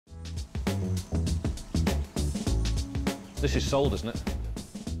This is sold, isn't it?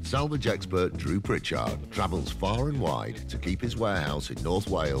 Salvage expert Drew Pritchard travels far and wide to keep his warehouse in North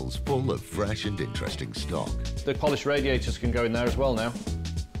Wales full of fresh and interesting stock. The polished radiators can go in there as well now.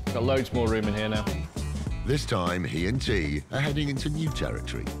 Got loads more room in here now. This time, he and T are heading into new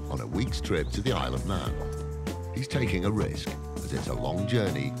territory on a week's trip to the Isle of Man. He's taking a risk, as it's a long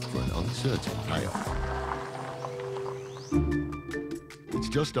journey for an uncertain payoff. It's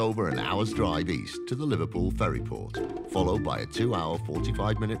just over an hour's drive east to the Liverpool ferry port, followed by a 2-hour,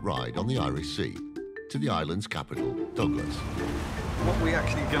 45-minute ride on the Irish Sea to the island's capital, Douglas. What are we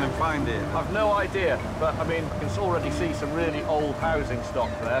actually going to find here? I've no idea, but I mean, you can already see some really old housing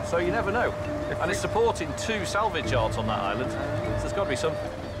stock there, so you never know. And it's supporting 2 salvage yards on that island, so there's got to be something.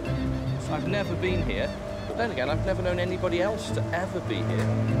 I've never been here, but then again, I've never known anybody else to ever be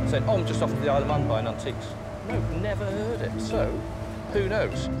here saying, oh, I'm just off to the Isle of Man buying antiques. No, never heard it, so who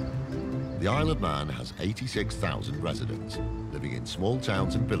knows? The Isle of Man has 86,000 residents, living in small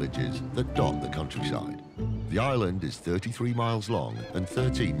towns and villages that dot the countryside. The island is 33 miles long and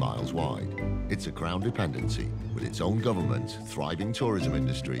 13 miles wide. It's a crown dependency with its own government, thriving tourism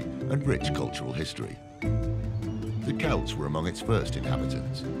industry and rich cultural history. The Celts were among its first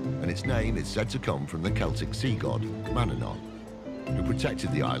inhabitants, and its name is said to come from the Celtic sea god, Manannán, who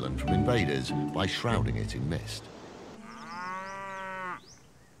protected the island from invaders by shrouding it in mist.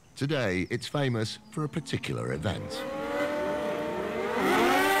 Today, it's famous for a particular event.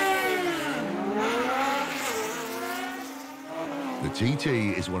 The TT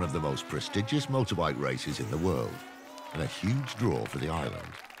is one of the most prestigious motorbike races in the world, and a huge draw for the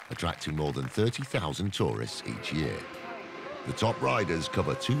island, attracting more than 30,000 tourists each year. The top riders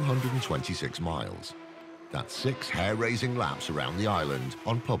cover 226 miles. That's 6 hair-raising laps around the island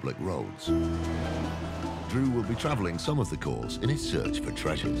on public roads. Drew will be travelling some of the course in his search for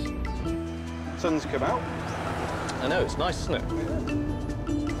treasures. Sun's come out. I know, it's nice, isn't it?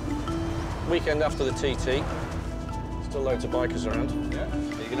 Weekend after the TT. Still loads of bikers around. Yeah. Are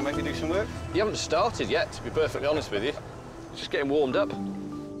you going to make me do some work? You haven't started yet, to be perfectly honest with you. Just getting warmed up.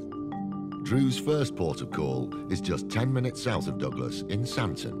 Drew's first port of call is just 10 minutes south of Douglas in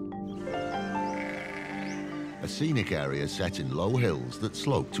Santon, a scenic area set in low hills that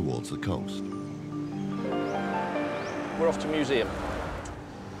slope towards the coast. We're off to museum,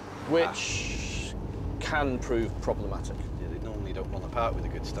 which can prove problematic. Yeah, they normally don't want to part with the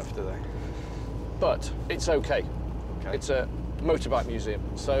good stuff, do they? But it's okay. It's a motorbike museum,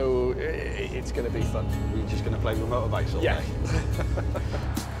 so it's going to be fun. You're just going to play with motorbikes all day?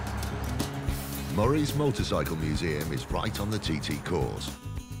 Murray's Motorcycle Museum is right on the TT course.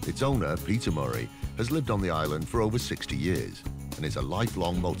 Its owner, Peter Murray, has lived on the island for over 60 years and is a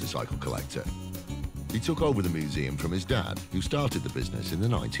lifelong motorcycle collector. He took over the museum from his dad, who started the business in the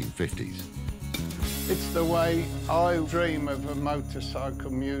 1950s. It's the way I dream of a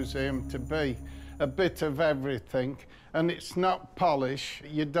motorcycle museum to be. A bit of everything, and it's not polish.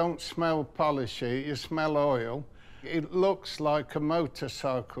 You don't smell polish here, you smell oil. It looks like a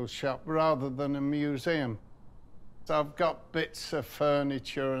motorcycle shop rather than a museum. So I've got bits of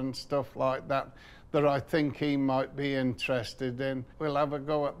furniture and stuff like that that I think he might be interested in. We'll have a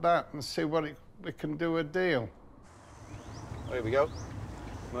go at that and see what we can do a deal. Oh, here we go.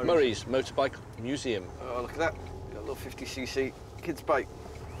 Murray's Motorbike Museum. Oh, look at that. Got a little 50cc kids bike.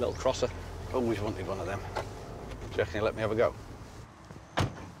 Little crosser. Always wanted one of them. Do you reckon you'll let me have a go?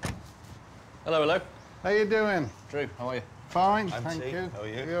 Hello, hello. How you doing? Drew, how are you? Fine, I'm thank T. you. How are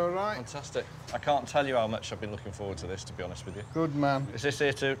you? You all right? Fantastic. I can't tell you how much I've been looking forward to this, to be honest with you. Good man. Is this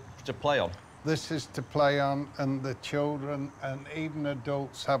here to play on? This is to play on, and the children and even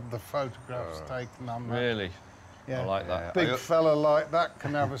adults have the photographs taken on that. Really? Yeah. I like that. Big fella like that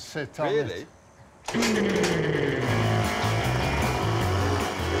can have a sit on it. Really?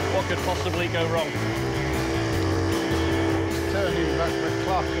 What could possibly go wrong? It's turning back the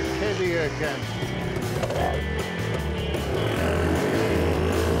clock at kiddie again.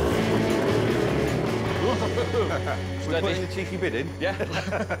 We're putting the cheeky bid in? Yeah.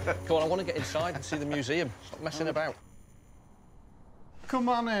 Come on, I want to get inside and see the museum. Stop messing about. Come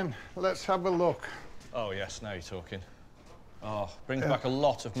on in, let's have a look. Oh, yes, now you're talking. Oh, brings back a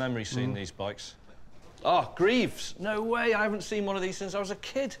lot of memories seeing these bikes. Oh, Greaves. No way, I haven't seen one of these since I was a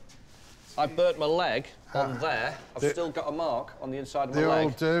kid. I burnt my leg on there. I've still got a mark on the inside of my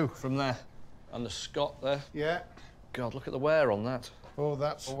leg. They all do. From there. And the Scott there. Yeah. God, look at the wear on that. Oh,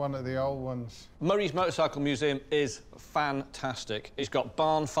 that's one of the old ones. Murray's Motorcycle Museum is fantastic. It's got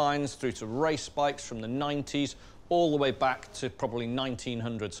barn finds through to race bikes from the 90s, all the way back to probably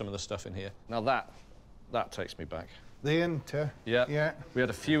 1900, some of the stuff in here. Now that takes me back. The Inter? Yeah. Yeah. We had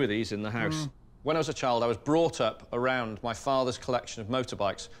a few of these in the house. When I was a child, I was brought up around my father's collection of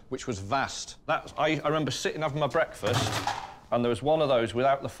motorbikes, which was vast. I remember sitting having my breakfast, and there was one of those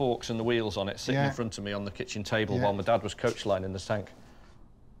without the forks and the wheels on it sitting in front of me on the kitchen table while my dad was coach lining the tank.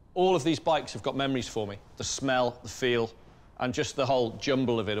 All of these bikes have got memories for me. The smell, the feel, and just the whole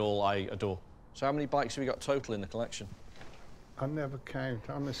jumble of it all I adore. So how many bikes have you got total in the collection? I never count,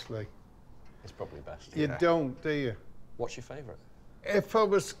 honestly. It's probably best. You don't, do you? What's your favourite? If I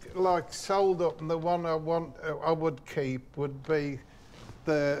was, like, sold up, and the one I would keep would be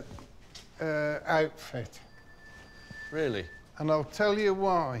the outfit. Really? And I'll tell you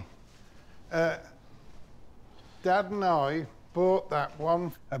why. Dad and I bought that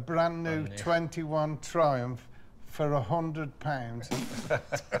one, a brand new 21 Triumph, for £100.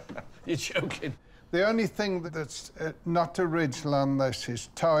 You're joking. The only thing that's not original on this is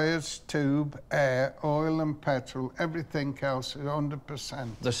tyres, tube, air, oil and petrol. Everything else is 100%.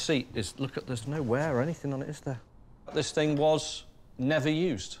 The seat is, look at, there's no wear or anything on it, is there? This thing was never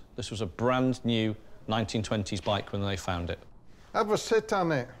used. This was a brand new 1920s bike when they found it. Have a sit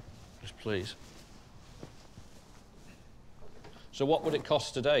on it. Just please. So what would it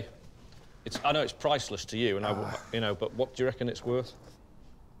cost today? I know it's priceless to you, and you know, but what do you reckon it's worth?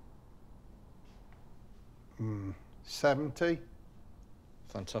 70.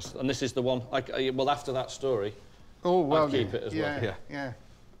 Fantastic. And this is the one. Well, after that story, Oh well, I'd keep it as well. Yeah.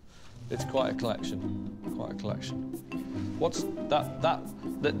 It's quite a collection. Quite a collection. What's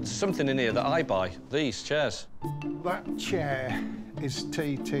there's something in here that I buy. These chairs. That chair is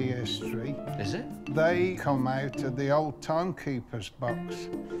TT history. Is it? They come out of the old timekeeper's box.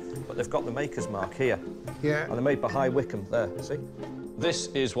 But they've got the maker's mark here. Yeah. And they're made by High Wycombe. There, see? This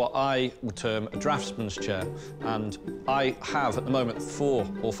is what I would term a draftsman's chair, and I have at the moment 4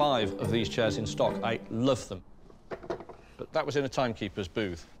 or 5 of these chairs in stock. I love them. But that was in a timekeeper's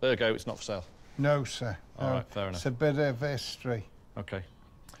booth. Ergo, it's not for sale. No, sir. All no. right, fair enough. It's a bit of history. OK.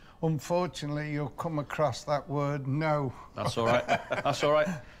 Unfortunately, you'll come across that word no. That's all right. That's all right.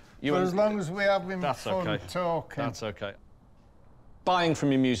 For as long as we're having fun talking. That's OK. Buying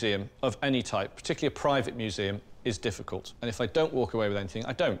from a museum of any type, particularly a private museum, is difficult. And if I don't walk away with anything,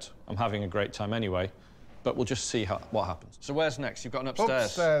 I don't. I'm having a great time anyway. But we'll just see what happens. So where's next? You've got an upstairs.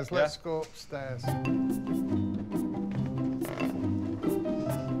 Upstairs. Yeah? Let's go upstairs.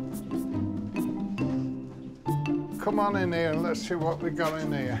 Come on in here and let's see what we got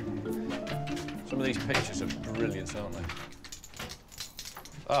in here. Some of these pictures are brilliant, aren't they?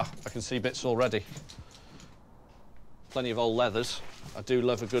 Ah, I can see bits already. Plenty of old leathers. I do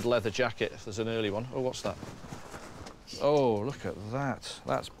love a good leather jacket if there's an early one. Oh, what's that? Oh, look at that.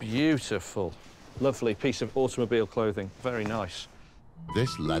 That's beautiful. Lovely piece of automobile clothing. Very nice.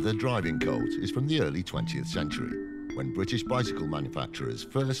 This leather driving coat is from the early 20th century, when British bicycle manufacturers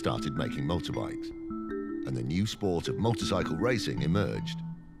first started making motorbikes, and the new sport of motorcycle racing emerged.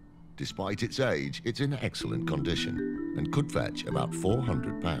 Despite its age, it's in excellent condition and could fetch about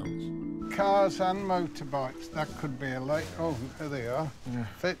 £400. Cars and motorbikes, that could be a late... Oh, there they are. Yeah.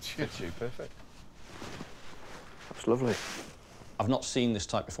 Fits you. Fits you, perfect. That's lovely. I've not seen this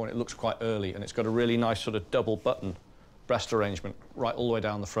type before, and it looks quite early, and it's got a really nice sort of double button breast arrangement right all the way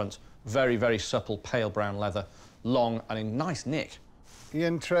down the front. Very, very supple, pale brown leather, long and in nice nick. You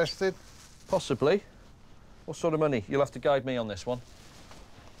interested? Possibly. What sort of money? You'll have to guide me on this one.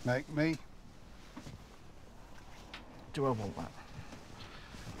 Make me. Do I want that?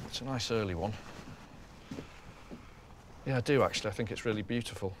 It's a nice early one. Yeah, I do, actually. I think it's really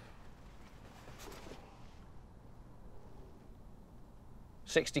beautiful.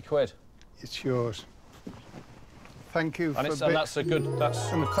 60 quid. It's yours. Thank you and that's a good...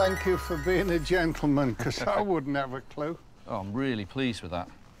 And thank you for being a gentleman, because I wouldn't have a clue. Oh, I'm really pleased with that.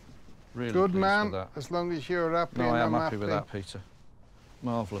 Really good pleased man, with that. as long as you're happy. No, and I am I'm happy with that, Peter.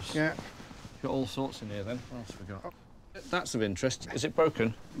 Marvellous. Yeah. Got all sorts in here, then. What else have we got? That's of interest. Is it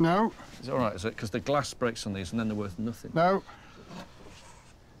broken? No. Is it all right, is it? Because the glass breaks on these and then they're worth nothing. No.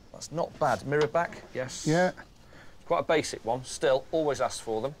 That's not bad. Mirror back? Yes. Yeah. Quite a basic one. Still, always ask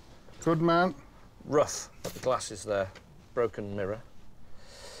for them. Good man. Rough, but the glass is there. Broken mirror.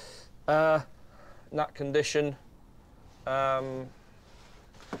 That condition. That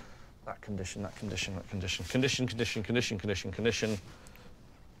condition. Condition.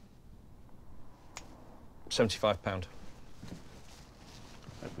 £75.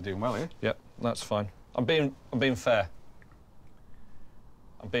 We're doing well here. Yep, that's fine. I'm being fair.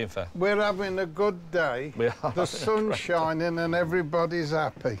 I'm being fair. We're having a good day. We are. The sun's shining and everybody's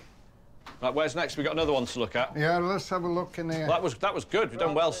happy. Right, where's next? We've got another one to look at. Yeah, let's have a look in here. Well, that was good. We've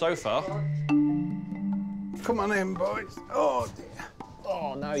done well so far. Come on in, boys. Oh, dear.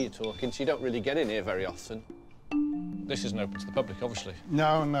 Oh, now you're talking. So you don't really get in here very often. This isn't open to the public, obviously.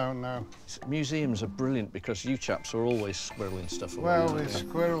 No, no, no. Museums are brilliant because you chaps are always squirreling stuff away. Well, with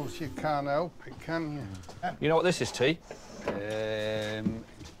squirrels, you can't help it, can you? You know what this is, T?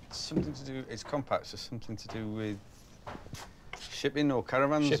 Something to do... It's compact, so something to do with shipping or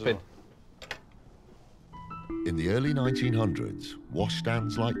caravans? Shipping. In the early 1900s,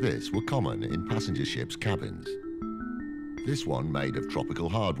 washstands like this were common in passenger ships' cabins. This one, made of tropical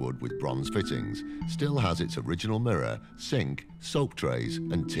hardwood with bronze fittings, still has its original mirror, sink, soap trays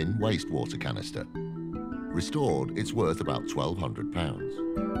and tin wastewater canister. Restored, it's worth about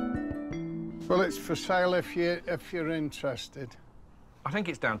 £1,200. Well, it's for sale if you're interested. I think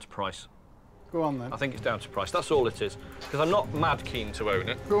it's down to price. Go on, then. I think it's down to price. That's all it is. Because I'm not mad keen to own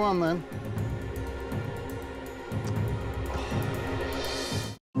it. Go on, then.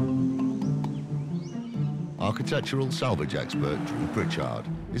 Architectural salvage expert Drew Pritchard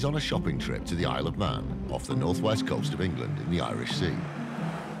is on a shopping trip to the Isle of Man off the northwest coast of England in the Irish Sea.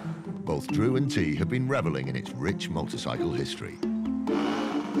 Both Drew and T have been revelling in its rich motorcycle history.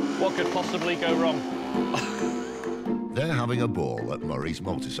 What could possibly go wrong? They're having a ball at Murray's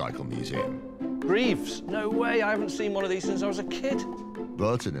Motorcycle Museum. Greaves? No way, I haven't seen one of these since I was a kid.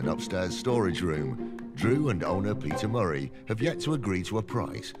 But in an upstairs storage room, Drew and owner Peter Murray have yet to agree to a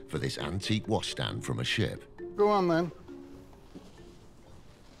price for this antique washstand from a ship. Go on, then.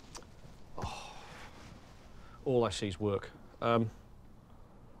 Oh. All I see is work.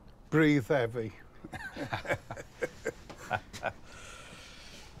 Breathe heavy.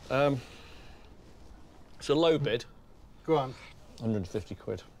 It's a low bid. Go on. 150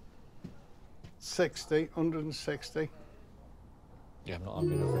 quid. 60, 160. Yeah, I'm not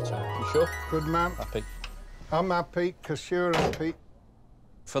arguing over it. You sure? Good man. Happy. I'm happy, because you're happy.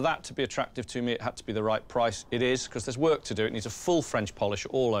 For that to be attractive to me, it had to be the right price. It is, because there's work to do. It needs a full French polish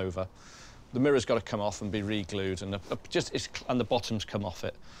all over. The mirror's got to come off and be re-glued, and the bottoms come off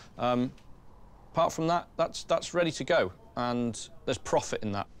it. Apart from that, that's ready to go, and there's profit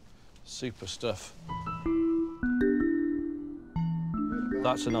in that. Super stuff.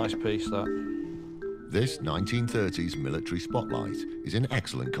 That's a nice piece, that. This 1930s military spotlight is in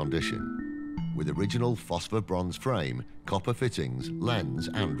excellent condition, with original phosphor bronze frame, copper fittings, lens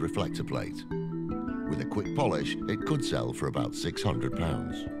and reflector plate. With a quick polish, it could sell for about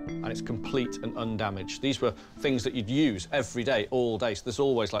 £600. And it's complete and undamaged. These were things that you'd use every day, all day. So there's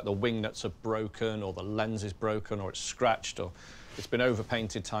always, like, the wing nuts are broken, or the lens is broken, or it's scratched, or it's been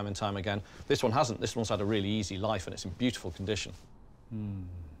overpainted time and time again. This one hasn't. This one's had a really easy life, and it's in beautiful condition.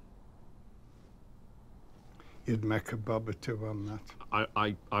 You'd make a bob or two on that.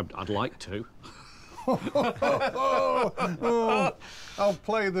 I'd like to. I'll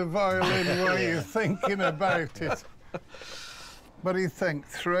play the violin while you're thinking about it. What do you think,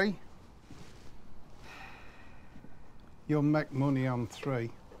 3? You'll make money on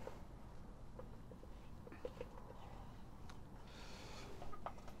 3.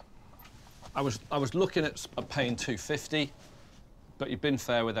 I was looking at paying 250, but you've been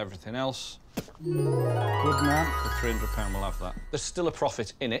fair with everything else. Good man. For £300, we'll have that. There's still a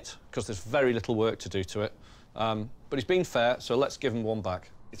profit in it, because there's very little work to do to it. But he's been fair, so let's give him one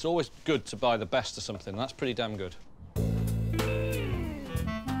back. It's always good to buy the best of something, and that's pretty damn good.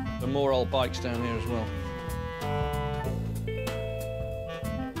 There are more old bikes down here as well.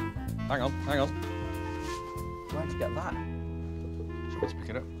 Hang on, hang on. Where'd you get that? Let's pick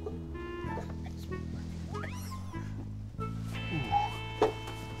it up.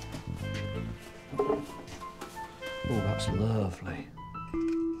 Oh, that's lovely.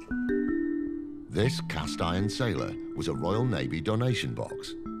 This cast iron sailor was a Royal Navy donation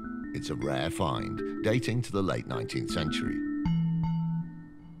box. It's a rare find, dating to the late 19th century.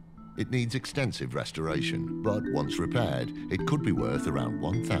 It needs extensive restoration, but once repaired, it could be worth around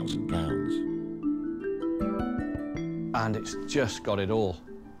 £1,000. And it's just got it all.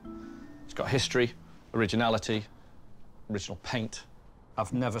 It's got history, originality, original paint.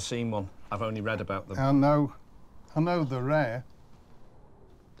 I've never seen one. I've only read about them. I know they're rare.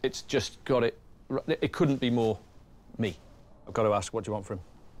 It's just got it. It couldn't be more me. I've got to ask, what do you want for him?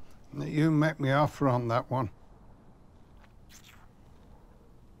 You make me offer on that one.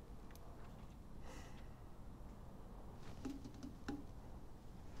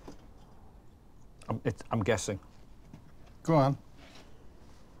 I'm guessing. Go on.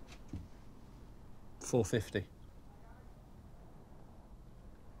 450.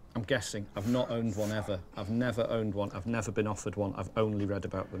 I'm guessing. I've not owned one ever. I've never owned one. I've never been offered one. I've only read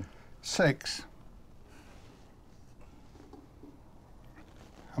about them. 6.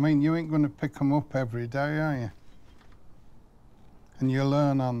 I mean, you ain't going to pick them up every day, are you? And you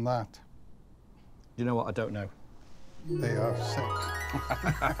learn on that. You know what? I don't know. They are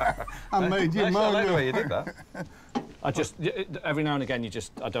six. I made you I moan. like the way you did that. I just every now and again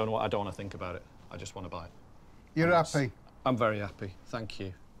I don't want to think about it. I just want to buy it. You're happy. I'm very happy. Thank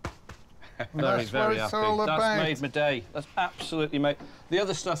you. That's very what it's happy. all about. That's made my day. That's absolutely made. The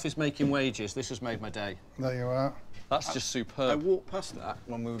other stuff is making wages. This has made my day. There you are. That's just I superb. walked past that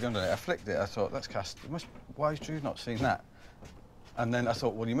when we were going to do it. I flicked it. I thought, let's cast. Why has Drew not seen that? And then I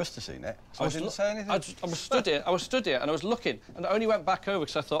thought, well, you must have seen it. So I didn't say anything. I was stood here, and I was looking, and I only went back over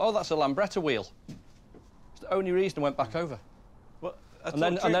because I thought, oh, that's a Lambretta wheel. It's the only reason I went back over. Well, And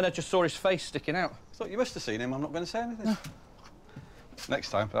then I just saw his face sticking out. I thought, you must have seen him. I'm not going to say anything. Next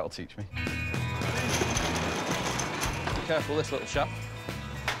time, that'll teach me. Be careful, this little chap.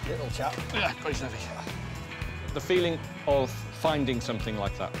 Little chap. Yeah, quite heavy. The feeling of finding something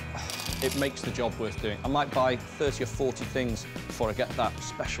like that, it makes the job worth doing. I might buy 30 or 40 things before I get that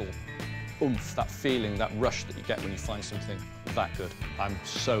special oomph, that feeling, that rush that you get when you find something that good. I'm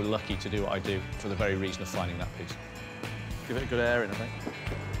so lucky to do what I do for the very reason of finding that piece. Give it a good airing, I think.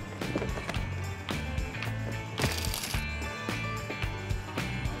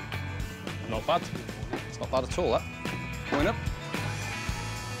 Not bad. It's not bad at all, that. Going up.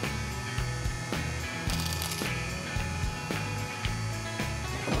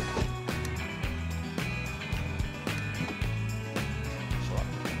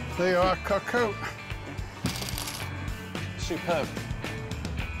 There you are, cuckoo. Superb.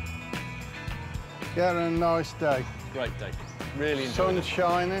 You had a nice day. Great day. Really enjoyed Sun it.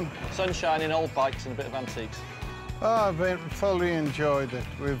 shining. Sun shining, old bikes and a bit of antiques. Oh, I've fully enjoyed it.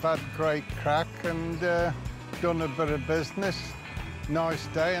 We've had great crack and done a bit of business. Nice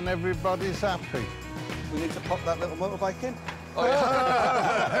day and everybody's happy. We need to pop that little motorbike in. Oh,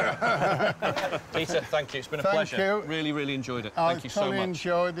 yeah. Peter, thank you. It's been a Thank pleasure. you. Really, really enjoyed it. I Thank you so fully much.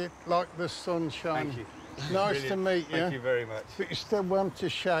 enjoyed it, like the sunshine. Thank you. Nice to meet you. Thank you very much. But you still want to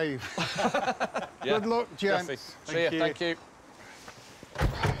shave. Yeah, Good luck, gents. Jeffy. See you. Thank you.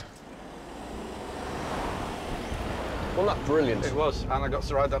 Wasn't that brilliant? It was, and I got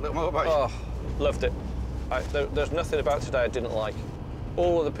to ride that little motorbike. Oh, loved it. There's nothing about today I didn't like.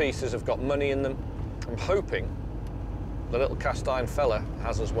 All of the pieces have got money in them. I'm hoping the little cast iron fella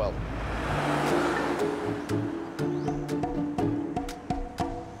has as well.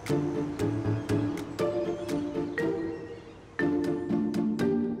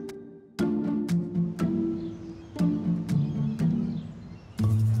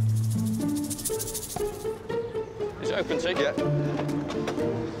 Is it open, T? Yeah.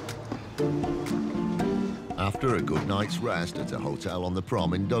 After a good night's rest at a hotel on the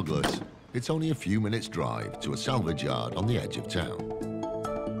Prom in Douglas, it's only a few minutes' drive to a salvage yard on the edge of town.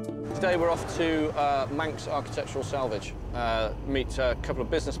 Today we're off to Manx Architectural Salvage. Meet a couple of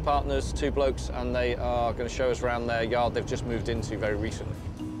business partners, two blokes, and they are going to show us around their yard they've just moved into very recently.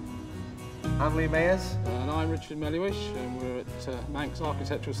 I'm Lee Mayers. And I'm Richard Melliwish, and we're at Manx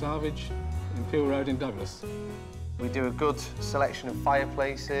Architectural Salvage in Peel Road in Douglas. We do a good selection of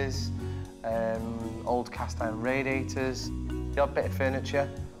fireplaces, old cast iron radiators, the odd bit of furniture,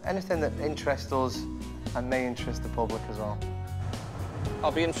 anything that interests us and may interest the public as well.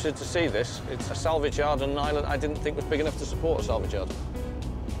 I'll be interested to see this. It's a salvage yard on an island I didn't think was big enough to support a salvage yard.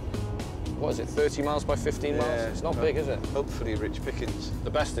 What is it, 30 miles by 15 miles? It's not big, is it? Hopefully rich pickings.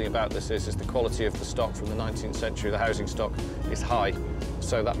 The best thing about this is the quality of the stock from the 19th century. The housing stock is high,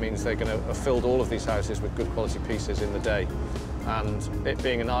 so that means they're going to have filled all of these houses with good quality pieces in the day. And it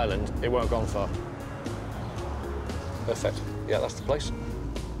being an island, it won't have gone far. Perfect. Yeah, that's the place.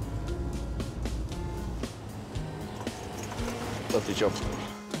 Lovely job.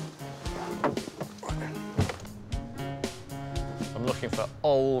 I'm looking for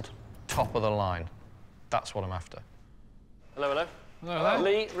old, top of the line. That's what I'm after. Hello, hello. Hello.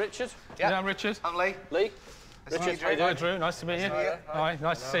 Lee, Richard? Yeah, I'm Richard. I'm Lee. Lee? Richard, how you Hi, doing? Drew. Nice to meet you. Hi,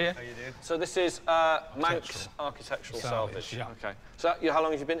 nice to see you. So this is Manx Architectural Salvage. Yeah. Okay. So how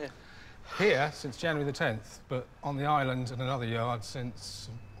long have you been here? Here since January the 10th, but on the island in another yard since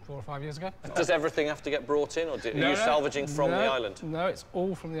 4 or 5 years ago. Does everything have to get brought in, or are you salvaging from the island? No, it's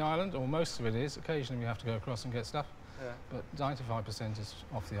all from the island, or most of it is. Occasionally we have to go across and get stuff. Yeah. But 95% is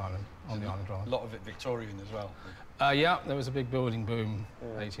off the island, on the island rather. A lot of it Victorian as well. Yeah, there was a big building boom,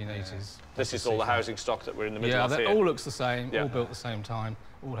 1880s. This is all the housing stock that we're in the middle of here. Yeah, that all looks the same, Yeah. all built at the same time,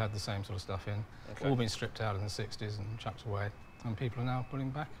 all had the same sort of stuff in. Okay. All been stripped out in the 60s and chucked away. And people are now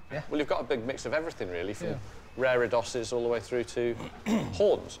putting back. Yeah. Well, you've got a big mix of everything, really, from Yeah. rare Edosses all the way through to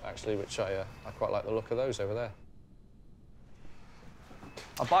horns, actually, which I quite like the look of those over there.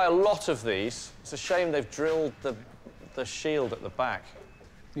 I buy a lot of these. It's a shame they've drilled the the shield at the back.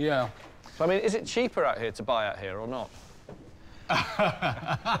 Yeah. So, I mean, is it cheaper out here to buy out here or not?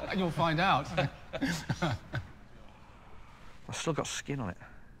 You'll find out. I've still got skin on it.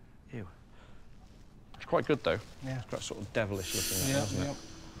 Ew. It's quite good, though. Yeah. It's quite sort of devilish looking, Yeah, isn't yeah. it?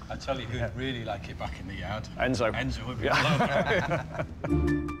 I tell you who'd really like it back in the yard. Enzo. Enzo would be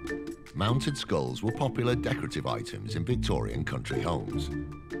Mounted skulls were popular decorative items in Victorian country homes.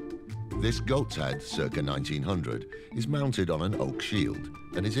 This goat's head, circa 1900, is mounted on an oak shield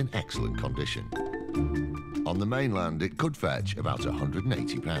and is in excellent condition. On the mainland, it could fetch about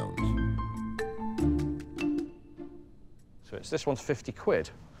 £180. So this one's 50 quid.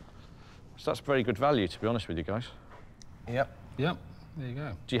 So that's very good value, to be honest with you guys. Yep. Yep, there you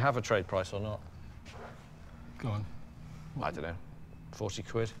go. Do you have a trade price or not? Go on. I don't know. 40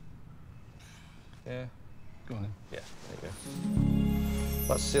 quid? Yeah. Go on then. Yeah, there you go.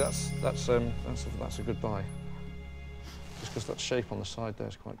 That's a good buy. Just because that shape on the side there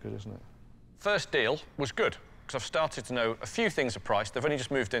is quite good, isn't it? First deal was good, because I've started to know a few things are priced. They've only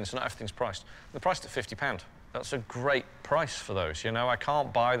just moved in, so not everything's priced. They're priced at £50. That's a great price for those, you know? I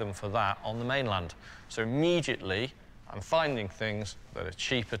can't buy them for that on the mainland. So immediately, I'm finding things that are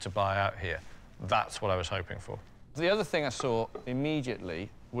cheaper to buy out here. That's what I was hoping for. The other thing I saw immediately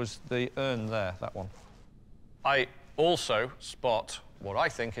was the urn there, that one. I also spot what I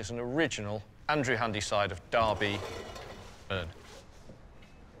think is an original Andrew Handyside of Derby urn.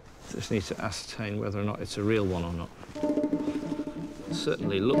 Just need to ascertain whether or not it's a real one or not. It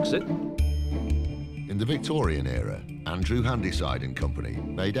certainly looks it. In the Victorian era, Andrew Handyside and Company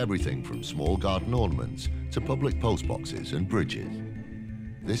made everything from small garden ornaments to public postboxes and bridges.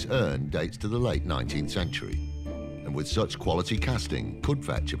 This urn dates to the late 19th century, and with such quality casting, could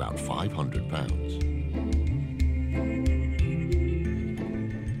fetch about £500.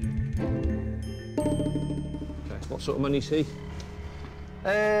 Okay, what sort of money is he?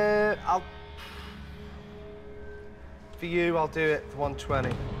 For you, I'll do it for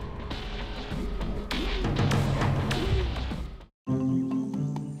 120.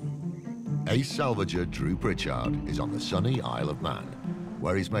 Ace salvager Drew Pritchard is on the sunny Isle of Man,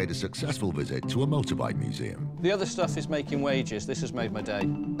 where he's made a successful visit to a motorbike museum. The other stuff is making wages. This has made my day.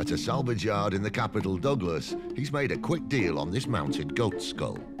 At a salvage yard in the capital, Douglas, he's made a quick deal on this mounted goat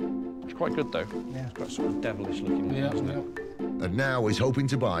skull. It's quite good, though. Yeah. It's quite sort of devilish looking, Yeah, isn't it? And now is hoping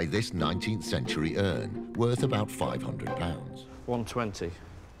to buy this 19th century urn, worth about £500. 120. 120.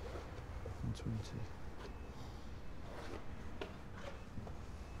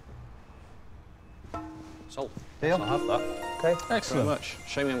 Sold. Deal. I'll have that. Okay. Very Excellent. much.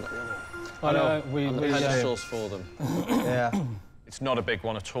 Shame we haven't got the other one. I know. And the pedestals for them. Yeah. It's not a big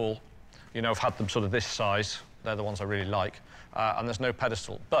one at all. You know, I've had them sort of this size. They're the ones I really like. And there's no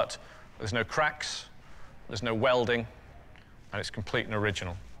pedestal. But there's no cracks, there's no welding, and it's complete and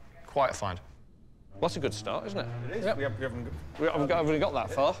original. Quite a find. Well, that's a good start, isn't it? It is. Yep. We haven't I've only got that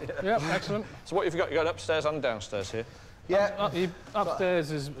far. Yep, excellent. So what have you got? You got upstairs and downstairs here? Yeah.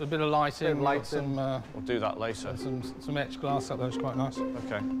 Upstairs is a bit of lighting. Bit of We've got lighting. We'll do that later. some etched glass up there, it's quite nice.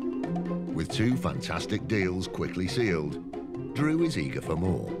 Okay. With two fantastic deals quickly sealed, Drew is eager for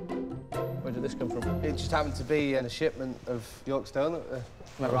more. Where did this come from? It just happened to be in a shipment of York stone that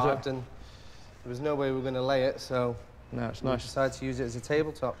That was arrived, it. and there was no way we were going to lay it, so No, it's we nice. decided to use it as a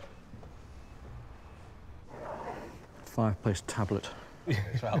tabletop. Fireplace tablet.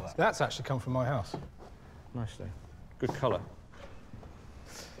 That's actually come from my house. Nice thing. Good colour.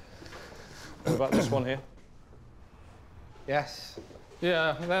 What about this one here? Yes.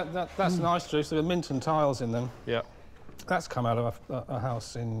 Yeah, that's nice, Drew. So the Minton tiles in them. Yeah. That's come out of a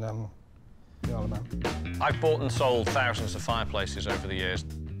house in the Isle of Man. I've bought and sold thousands of fireplaces over the years.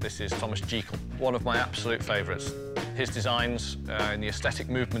 This is Thomas Jekyll, one of my absolute favourites. His designs in the aesthetic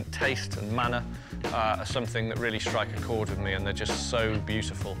movement, taste and manner are something that really strike a chord with me, and they're just so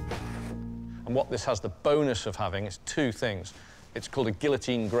beautiful. And what this has the bonus of having is two things. It's called a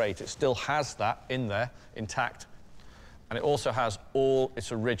guillotine grate. It still has that in there, intact. And it also has all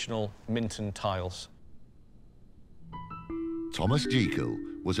its original Minton tiles. Thomas Jekyll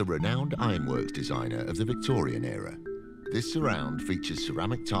was a renowned ironworks designer of the Victorian era. This surround features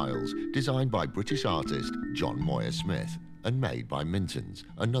ceramic tiles designed by British artist John Moyer Smith and made by Mintons,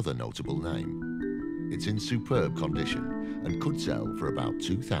 another notable name. It's in superb condition and could sell for about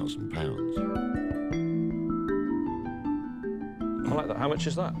 £2,000. I like that. How much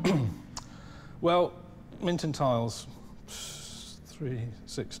is that? Well, Minton tiles, 3,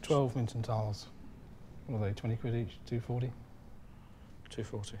 6, 12 Minton tiles. What are they, 20 quid each, 240?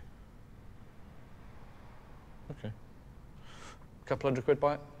 240. Okay. A couple £100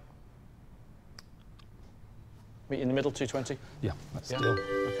 by it? Meet in the middle, 220? Yeah, that's Yeah. deal.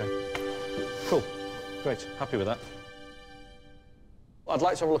 OK. Cool. Great. Happy with that. I'd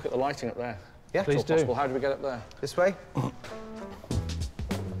like to have a look at the lighting up there. Yeah, Please do. Possible. How do we get up there? This way.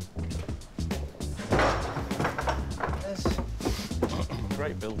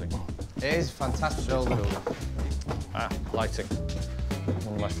 Great building. It is a fantastic building. Ah, lighting.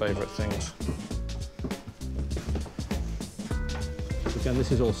 One of my favourite things. Again,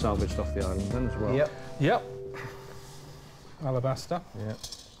 this is all salvaged off the island then as well. Yep. Yep. Alabaster. Yeah.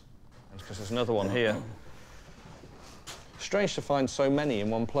 Because there's another one here. Strange to find so many in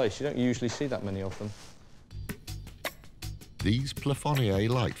one place. You don't usually see that many of them. These plafonnier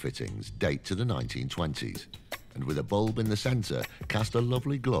light fittings date to the 1920s, and with a bulb in the centre, cast a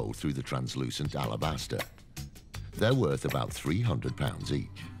lovely glow through the translucent alabaster. They're worth about £300 each.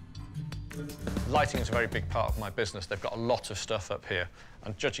 Lighting is a very big part of my business. They've got a lot of stuff up here,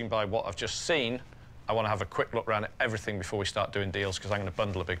 and judging by what I've just seen, I want to have a quick look around at everything before we start doing deals, because I'm going to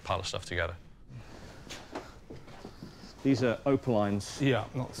bundle a big pile of stuff together. These are opalines. Yeah,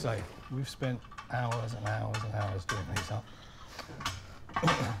 not the same. We've spent hours and hours and hours doing these up.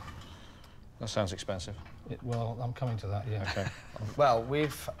 That sounds expensive. Well, I'm coming to that, yeah. OK. Well,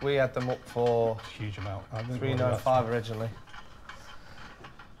 we had them up for Huge amount. $395 originally.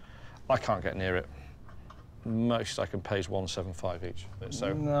 I can't get near it. Most I can pay is $175 each.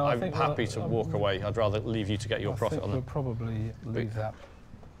 So No, I I'm think happy to walk away. I'd rather leave you to get your profit on We'll them. probably leave that.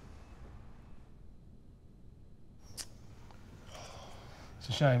 It's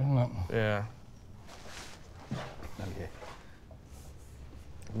a shame, isn't it? Yeah.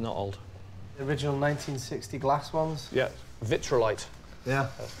 Not old. The original 1960 glass ones. Yeah, vitrolite. Yeah.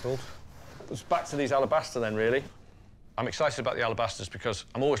 That's called. It's back to these alabaster then, really. I'm excited about the alabasters because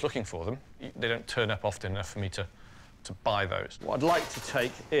I'm always looking for them. They don't turn up often enough for me to buy those. What I'd like to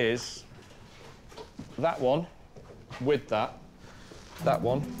take is that one with that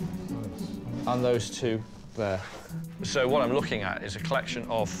one, and those two there. So what I'm looking at is a collection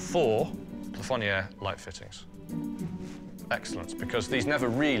of 4 plafonnier light fittings. Excellent, because these never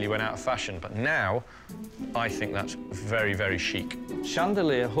really went out of fashion, but now I think that's very, very chic.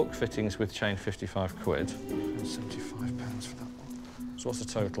 Chandelier hook fittings with chain, £55. £75 for that one. So what's the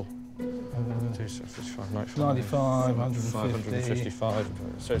total? 55, 95, 150.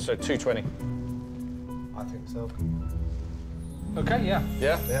 555. So 220. I think so. OK, yeah.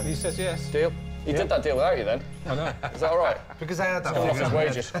 Yeah? He says yes. Deal? He did that deal without you then? I know. Is that all right? Because I had that. Coming off his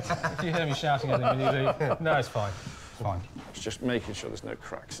wages. If you hear me shouting at him when you leave, no, it's fine. It's fine. It's just making sure there's no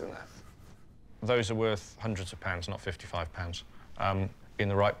cracks in there. Those are worth hundreds of pounds, not £55. In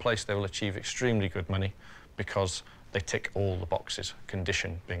the right place, they will achieve extremely good money because they tick all the boxes,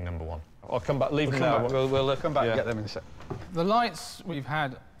 condition being number 1. I'll come back, leave them now. We'll come back and get them in a sec. The lights we've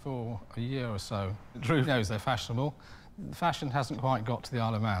had for a year or so, Drew knows they're fashionable. The fashion hasn't quite got to the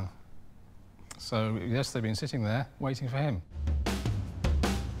Isle of Man. So, yes, they've been sitting there waiting for him.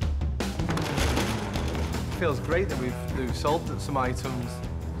 It feels great that we've sold some items.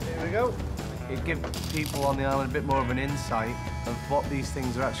 Here we go. It gives people on the island a bit more of an insight of what these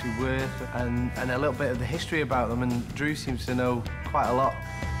things are actually worth and a little bit of the history about them, and Drew seems to know quite a lot.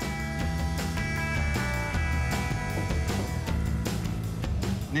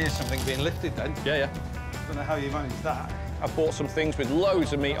 Near something being lifted then. Yeah, yeah. Don't know how you managed that. I bought some things with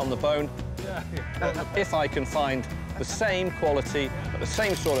loads of meat on the bone. Yeah. If I can find the same quality at the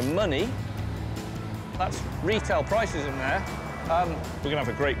same sort of money, that's retail prices in there. We're going to have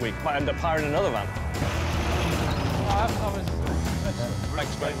a great week. Might end up hiring another van.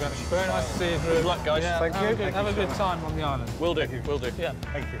 Thanks very much. Very nice to see you, Drew. Good luck, guys. Yeah, Thank you. Have a good time on the island. Will do, will do. Yeah.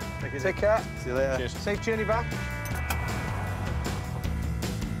 Thank you. Take care. See you later. Cheers. Safe journey back.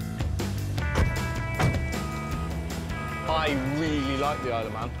 I really like the Isle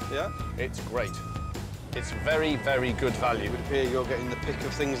of Man. Yeah? It's great. It's very, very good value. It would appear you're getting the pick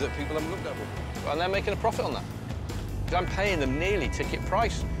of things that people haven't looked at before. And they're making a profit on that. I'm paying them nearly ticket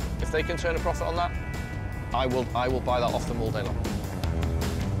price. If they can turn a profit on that, I will buy that off them all day long.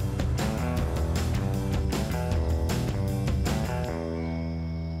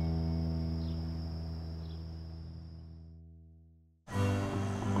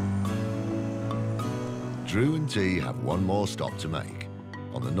 Drew and T have one more stop to make,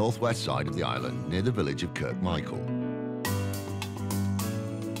 on the northwest side of the island near the village of Kirkmichael.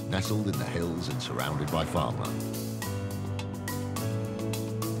 Nestled in the hills and surrounded by farmland.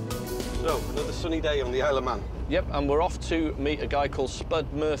 So, another sunny day on the Isle of Man. Yep, and we're off to meet a guy called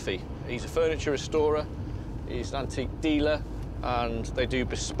Spud Murphy. He's a furniture restorer, he's an antique dealer, and they do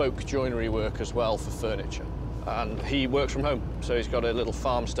bespoke joinery work as well for furniture. And he works from home, so he's got a little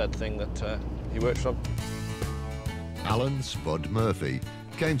farmstead thing that he works from. Alan Spud Murphy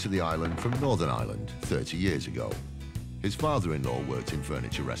came to the island from Northern Ireland 30 years ago. His father-in-law worked in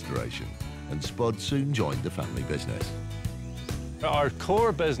furniture restoration, and Spud soon joined the family business. Our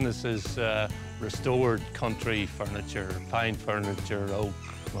core business is restored country furniture, pine furniture, oak,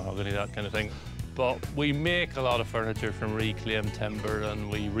 mahogany, that kind of thing. But we make a lot of furniture from reclaimed timber, and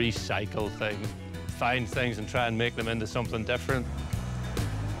we recycle things, find things and try and make them into something different.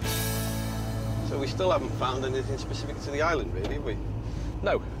 So we still haven't found anything specific to the island, really, have we?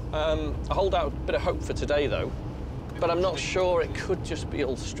 No. I hold out a bit of hope for today, though. But I'm not sure. It could just be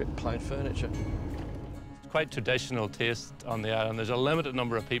old strip pine furniture. It's quite traditional taste on the island. There's a limited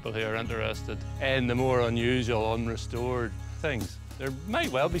number of people who are interested in the more unusual, unrestored things. There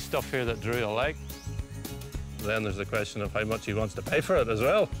might well be stuff here that Drew will like. Then there's the question of how much he wants to pay for it as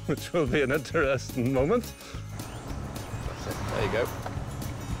well, which will be an interesting moment. That's it. There you go.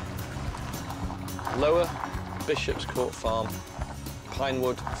 Lower Bishop's Court Farm,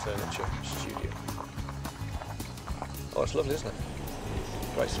 Pinewood Furniture Studio. Oh, it's lovely, isn't it?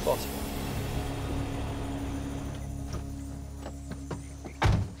 Great spot.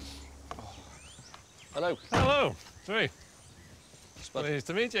 Oh. Hello. Hello, Drew. Spud. Nice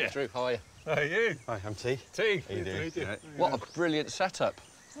to meet you. Drew, how are you? How are you? Hi, I'm T. T. How you doing? Right. What a brilliant setup.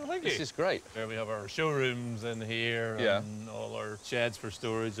 Well, thank This you. is great. There we have our showrooms in here, Yeah. and all our sheds for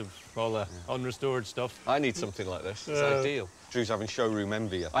storage of all the unrestored stuff. I need something like this. It's ideal. Drew's having showroom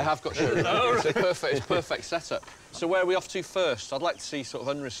envy, I have got showroom. It's perfect setup. So where are we off to first? I'd like to see sort of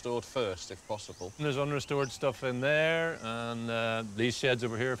unrestored first, if possible. There's unrestored stuff in there, and these sheds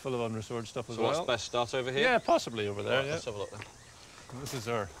over here are full of unrestored stuff as So well. what's best? Start over here? Yeah, possibly over there, Right, yeah. let's have a look then. This is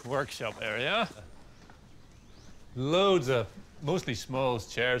our workshop area. Loads of mostly small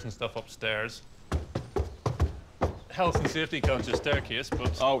chairs and stuff upstairs. Health and safety conscious staircase,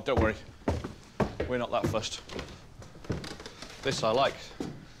 but... Oh, don't worry. We're not that fussed. This I like.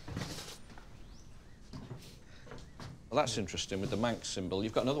 Well, that's interesting with the Manx symbol.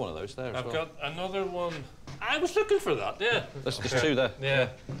 You've got another one of those there as I've well. got another one. I was looking for that, yeah. There's two there. Yeah.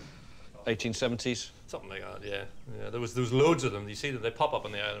 1870s. Something like that, yeah. Yeah, there was loads of them. You see them, they pop up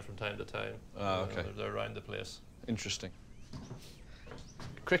on the island from time to time. Oh, okay. They're around the place. Interesting.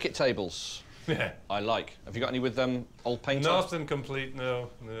 Cricket tables. Yeah. I like. Have you got any with old paint on? Nothing complete, no,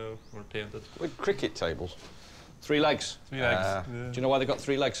 we're painted. With cricket tables, 3 legs. 3 legs. Ah. Yeah. Do you know why they've got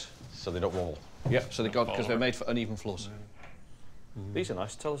 3 legs? so they don't wobble. Yeah, so because they're forward. made for uneven floors. These are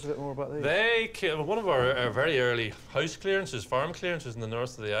nice. Tell us a bit more about these. They came, one of our very early house clearances, farm clearances in the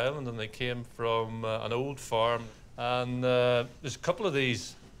north of the island, and they came from an old farm. And there's a couple of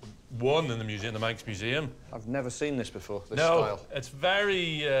these, one in the museum, the Manx Museum. I've never seen this before, this No, style. it's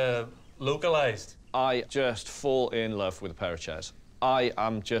very localised. I just fall in love with a pair of chairs. I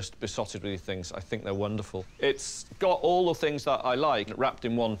am just besotted with these things. I think they're wonderful. It's got all the things that I like wrapped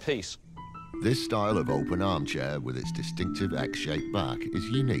in one piece. This style of open armchair with its distinctive X-shaped back is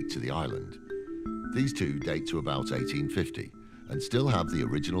unique to the island. These two date to about 1850 and still have the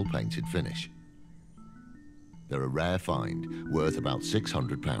original painted finish. They're a rare find, worth about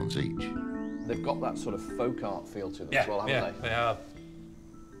 £600 each. They've got that sort of folk art feel to them as well, haven't they? They have.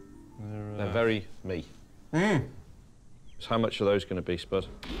 They're very me. So how much are those going to be, Spud?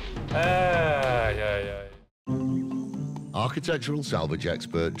 Yeah. Architectural salvage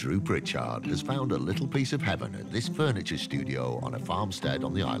expert Drew Pritchard has found a little piece of heaven at this furniture studio on a farmstead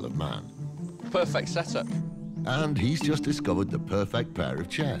on the Isle of Man. Perfect setup. And he's just discovered the perfect pair of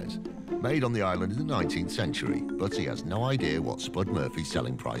chairs, made on the island in the 19th century, but he has no idea what Spud Murphy's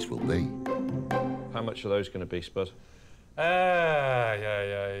selling price will be. How much are those going to be, Spud?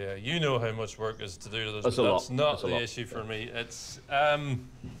 Yeah. You know how much work is to do to those. That's a lot. That's not That's a the lot. issue for me. It's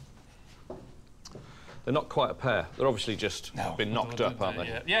They're not quite a pair. They're obviously just been knocked up, aren't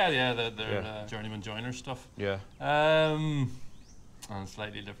they? Yeah. They're journeyman joiner stuff. Yeah. And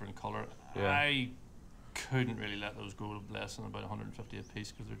slightly different colour. Yeah. I couldn't really let those go less than about 150 a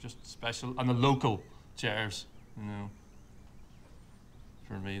piece because they're just special, and the local chairs, you know.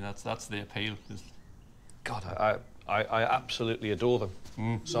 For me, that's the appeal. God, I absolutely adore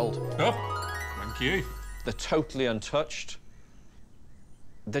them. Sold. Oh, thank you. They're totally untouched.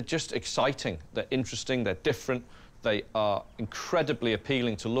 They're just exciting. They're interesting. They're different. They are incredibly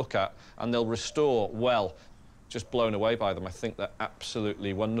appealing to look at, and they'll restore well. Just blown away by them. I think they're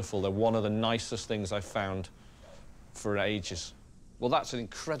absolutely wonderful. They're one of the nicest things I've found for ages. Well, that's an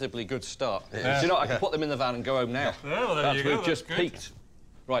incredibly good start. Do you know, I can put them in the van and go home now. Well, there you go. We've just That's great. peaked.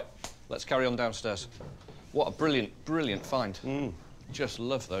 Right, let's carry on downstairs. What a brilliant, brilliant find. Just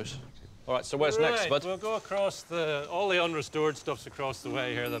love those. All right, so where's next, bud? We'll go across all the unrestored stuff's across the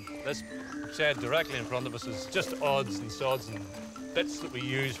way here. This shed directly in front of us is just odds and sods and bits that we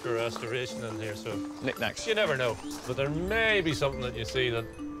use for restoration in here, so... Knickknacks. You never know, but there may be something that you see that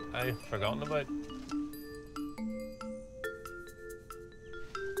I've forgotten about.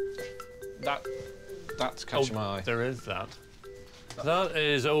 That's catching my eye. There is that. That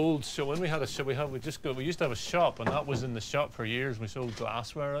is old. So when we had a shop, we used to have a shop, and that was in the shop for years. We sold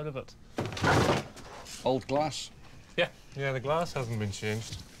glassware out of it. Old glass? Yeah, the glass hasn't been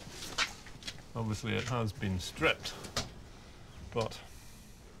changed. Obviously, it has been stripped, but...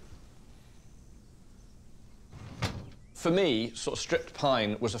 For me, sort of stripped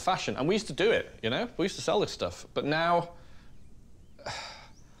pine was a fashion, and we used to do it, you know? We used to sell this stuff, but now...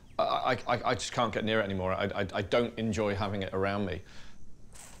 I just can't get near it anymore. I don't enjoy having it around me.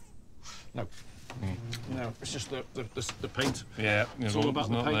 No. No, it's just the paint. Yeah, it's all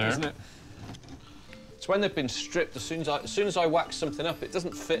about the paint, isn't it? It's when they've been stripped. As soon as I wax something up, it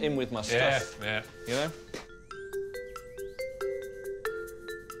doesn't fit in with my stuff. Yeah. You know.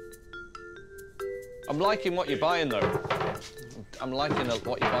 I'm liking what you're buying, though. I'm liking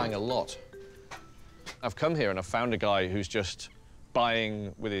what you're buying a lot. I've come here and I've found a guy who's just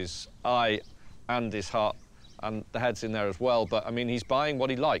buying with his eye and his heart, and the head's in there as well, but I mean, he's buying what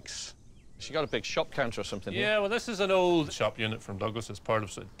he likes. She got a big shop counter or something. Yeah, well, this is an old shop unit from Douglas. It's part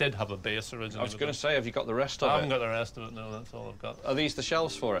of, so it did have a base originally. I was going to say, have you got the rest of it? I haven't got the rest of it, no, that's all I've got. Are these the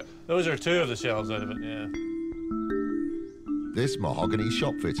shelves for it? Those are 2 of the shelves out of it, yeah. This mahogany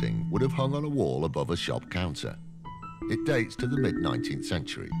shop fitting would have hung on a wall above a shop counter. It dates to the mid-19th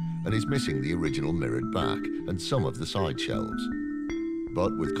century and is missing the original mirrored back and some of the side shelves.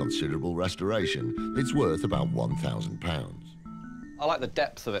 But with considerable restoration, it's worth about £1,000. I like the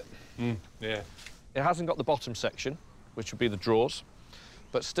depth of it. Yeah. It hasn't got the bottom section, which would be the drawers,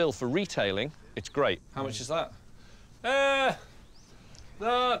 but still, for retailing, it's great. How much is that? Rough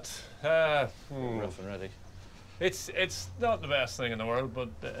and ready. It's not the best thing in the world, but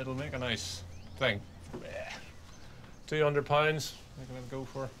it'll make a nice thing. £200, I think I'll go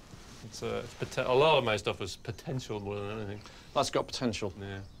for. It's a lot of my stuff is potential more than anything. That's got potential.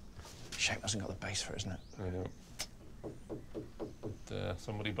 Yeah. Shame it hasn't got the base for it, isn't it? I know. But,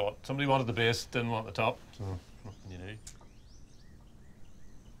 somebody wanted the base, didn't want the top, so what can you do?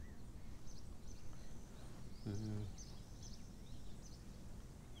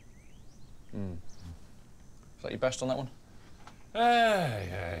 Is that your best on that one?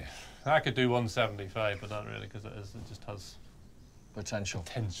 Yeah. I could do 175, but not really, because it just has potential.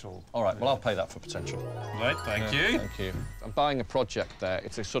 All right, well, I'll pay that for potential. Right, thank you. Thank you. I'm buying a project there.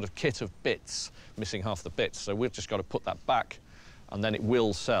 It's a sort of kit of bits, missing half the bits, so we've just got to put that back, and then it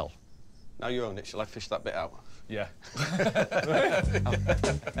will sell. Now you own it, shall I fish that bit out? Yeah.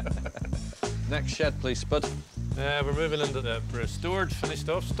 Next shed, please, Spud. We're moving into the restored, finished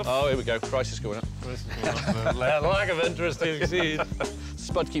off stuff. Oh, here we go. Price is going up. Lack of interest, you see.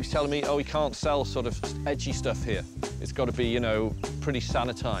 Spud keeps telling me, oh, we can't sell sort of edgy stuff here. It's got to be, you know, pretty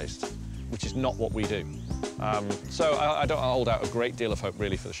sanitised, which is not what we do. So I don't hold out a great deal of hope,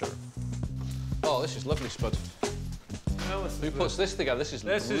 really, for the showroom. Oh, this is lovely, Spud. Who puts this together? This is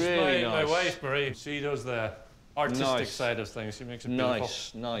really nice. My wife, Marie. She does the artistic side of things. She makes it beautiful.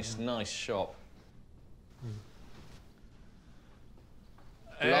 Nice shop.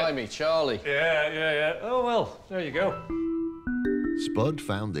 Blimey, Charlie. Yeah. Oh, well, there you go. Spud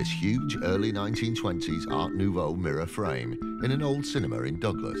found this huge early 1920s Art Nouveau mirror frame in an old cinema in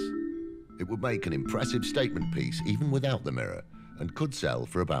Douglas. It would make an impressive statement piece even without the mirror and could sell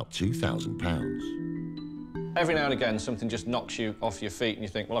for about £2,000. Every now and again, something just knocks you off your feet and you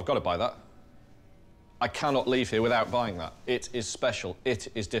think, well, I've got to buy that. I cannot leave here without buying that. It is special. It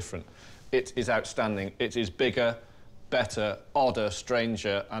is different. It is outstanding. It is bigger, better, odder,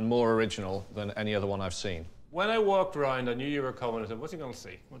 stranger, and more original than any other one I've seen. When I walked around, I knew you were coming. I said, what's he going to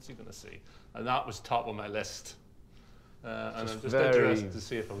see? What's he going to see? And that was top of my list. And I'm just interested to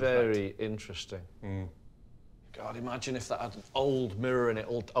see if it was very interesting. God, imagine if that had an old mirror in it,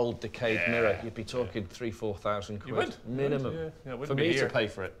 old decayed mirror. You'd be talking 3,000–4,000 quid. You would. Minimum. Yeah, for me to pay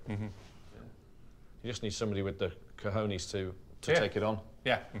for it. You just need somebody with the cojones to take it on.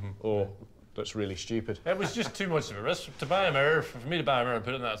 Yeah. Or that's really stupid. It was just too much of a risk to buy a mirror. For me to buy a mirror and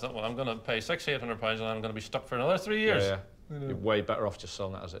put it in that, it's not, well, I'm going to pay £600–800 and I'm going to be stuck for another 3 years. Yeah. You're way better off just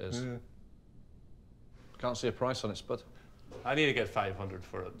selling it as it is. Yeah. Can't see a price on it, Spud. I need to get 500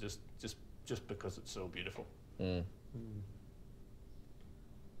 for it, just because it's so beautiful.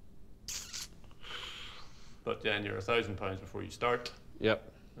 But then you're £1,000 before you start. Yep.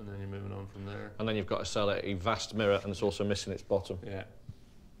 And then you're moving on from there. And then you've got to sell it a vast mirror, and it's also missing its bottom. Yeah.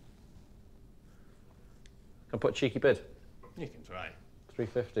 Can I put a cheeky bid? You can try.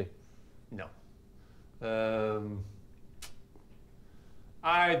 350. No.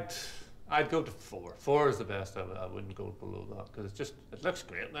 I'd go to 4. 4 is the best. I wouldn't go below that because it looks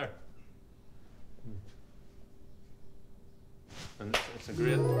great there. And it's a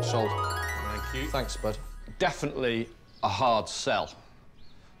great. Sold. Thank you. Thanks, bud. Definitely a hard sell.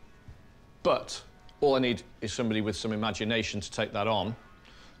 But all I need is somebody with some imagination to take that on.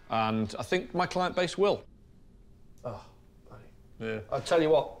 And I think my client base will. Oh, buddy. Yeah. I'll tell you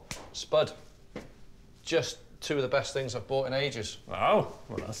what, Spud, just 2 of the best things I've bought in ages. Oh,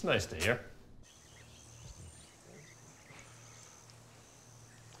 well, that's nice to hear.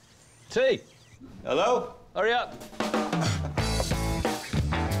 T. Hello? Hurry up.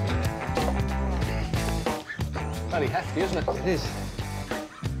 Very hefty, isn't it? It is.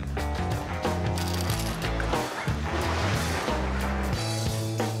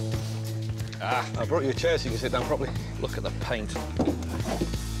 Ah, I brought you a chair so you can sit down properly. look at the paint.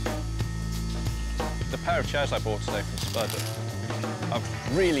 The pair of chairs I bought today from Spud,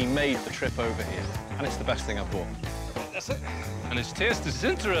 I've really made the trip over here, and it's the best thing I've bought. That's it. And his taste is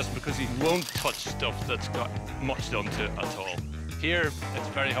interesting because he won't touch stuff that's got much done to it at all. Here, it's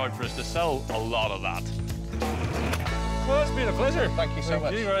very hard for us to sell a lot of that. Well, it's been a pleasure. Thank you so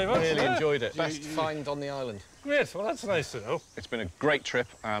much. Thank you very much. Really Yeah. enjoyed it. Best find on the island. Great. Well, that's nice to know. It's been a great trip,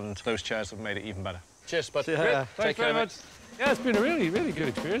 and those chairs have made it even better. Cheers, Spud. Great. Take Thanks care, very mate. much. Yeah, it's been a really, really good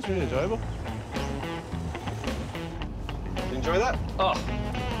experience. Really enjoyable. You enjoy that? Oh,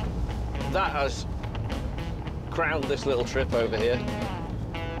 that has crowned this little trip over here.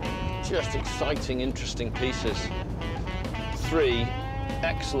 Just exciting, interesting pieces. 3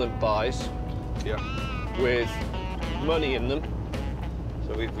 excellent buys. Yeah. With money in them.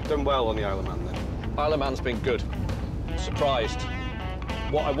 So we've done well on the Isle of Man then. Isle of Man's been good. Surprised.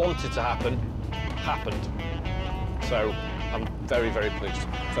 What I wanted to happen, happened. So I'm very, very pleased.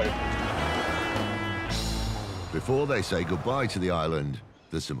 Very pleased. Before they say goodbye to the island,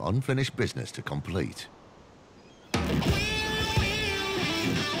 there's some unfinished business to complete.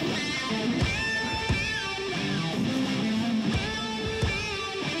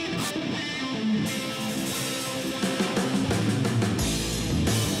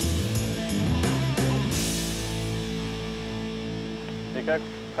 Here you go,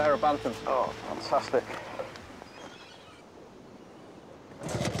 pair of Banthams. Oh, fantastic.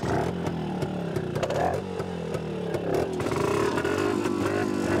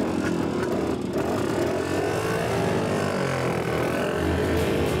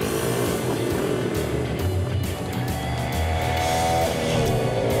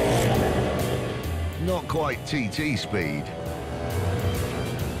 Not quite TT speed,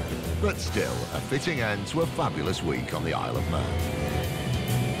 but still a fitting end to a fabulous week on the Isle of Man.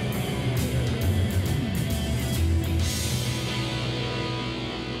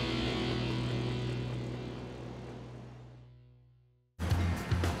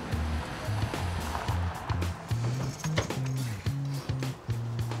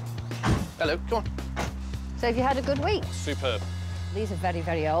 Hello, come on. So have you had a good week? Superb. These are very,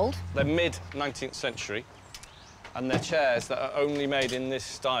 very old. They're mid-19th century, and they're chairs that are only made in this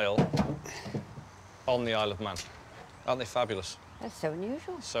style on the Isle of Man. Aren't they fabulous? That's so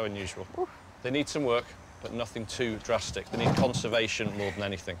unusual. So unusual. Oof. They need some work, but nothing too drastic. They need conservation more than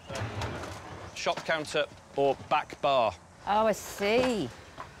anything. Shop counter or back bar. Oh, I see.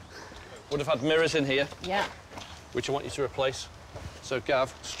 Would have had mirrors in here, Yeah. which I want you to replace. So,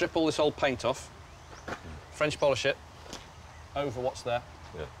 Gav, strip all this old paint off, French polish it over what's there.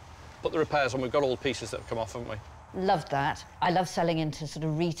 Yeah. Put the repairs on. We've got all the pieces that have come off, haven't we? Loved that. I love selling into sort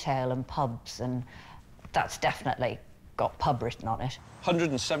of retail and pubs, and that's definitely got pub written on it.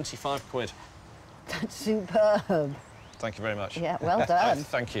 175 quid. That's superb. Thank you very much. Yeah, well done.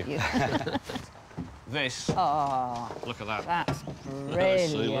 Thank you. This, Oh, look at that. that's Sealant.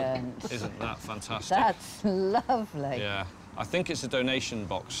 brilliant. Isn't that fantastic? That's lovely. Yeah. I think it's a donation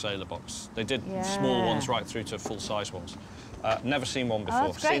box, sailor box. They did small ones right through to full-size ones. Never seen one before. Oh,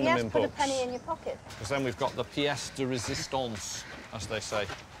 that's great. Seen them Yes, in put books. a penny in your pocket. Because then we've got the pièce de résistance, as they say.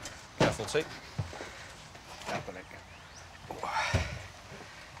 Careful, T.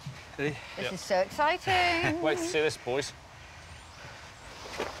 This is so exciting. Wait to see this, boys.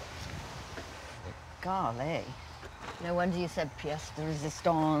 Golly. No wonder you said pièce de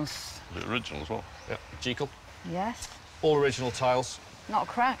résistance. The original as well. Yeah. Jekyll. Yes. All original tiles. Not a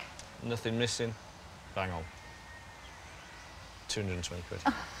crack. Nothing missing. Bang on. 220 quid.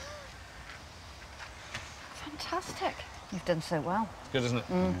 Fantastic. You've done so well. Good, isn't it?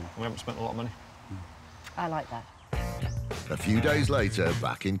 We haven't spent a lot of money. I like that. A few days later,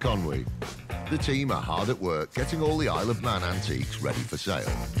 back in Conwy, The team are hard at work getting all the Isle of Man antiques ready for sale.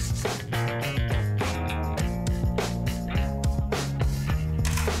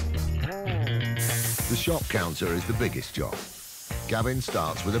 The shop counter is the biggest job. Gavin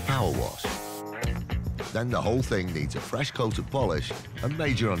starts with a power wash. Then the whole thing needs a fresh coat of polish, a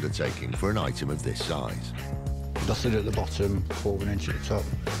major undertaking for an item of this size. Dusted at the bottom, 4 inch at the top.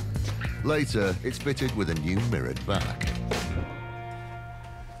 Later, it's fitted with a new mirrored back.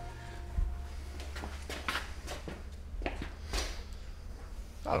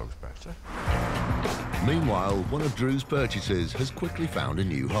 That looks better. Meanwhile, one of Drew's purchases has quickly found a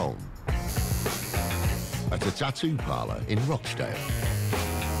new home. At a tattoo parlour in Rochdale.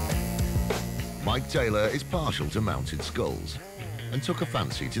 Mike Taylor is partial to mounted skulls and took a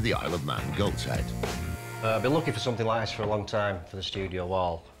fancy to the Isle of Man goat's head. I've been looking for something like this for a long time for the studio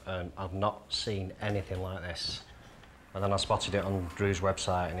wall. I've not seen anything like this. And then I spotted it on Drew's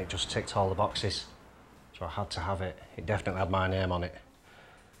website and it just ticked all the boxes. So I had to have it. It definitely had my name on it.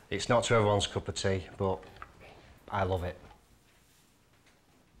 It's not to everyone's cup of tea, but I love it.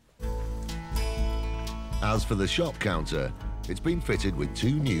 As for the shop counter, it's been fitted with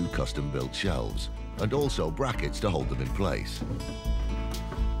 2 new custom-built shelves and also brackets to hold them in place.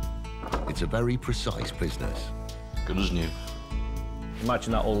 It's a very precise business. Good as new.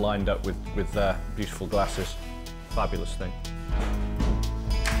 Imagine that all lined up with beautiful glasses. Fabulous thing.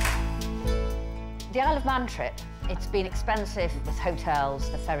 The Isle of Man trip, it's been expensive with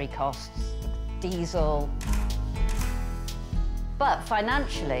hotels, the ferry costs, diesel. But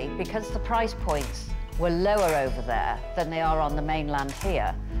financially, because the price points were lower over there than they are on the mainland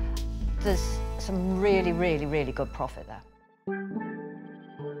here, there's some really, really, really good profit there.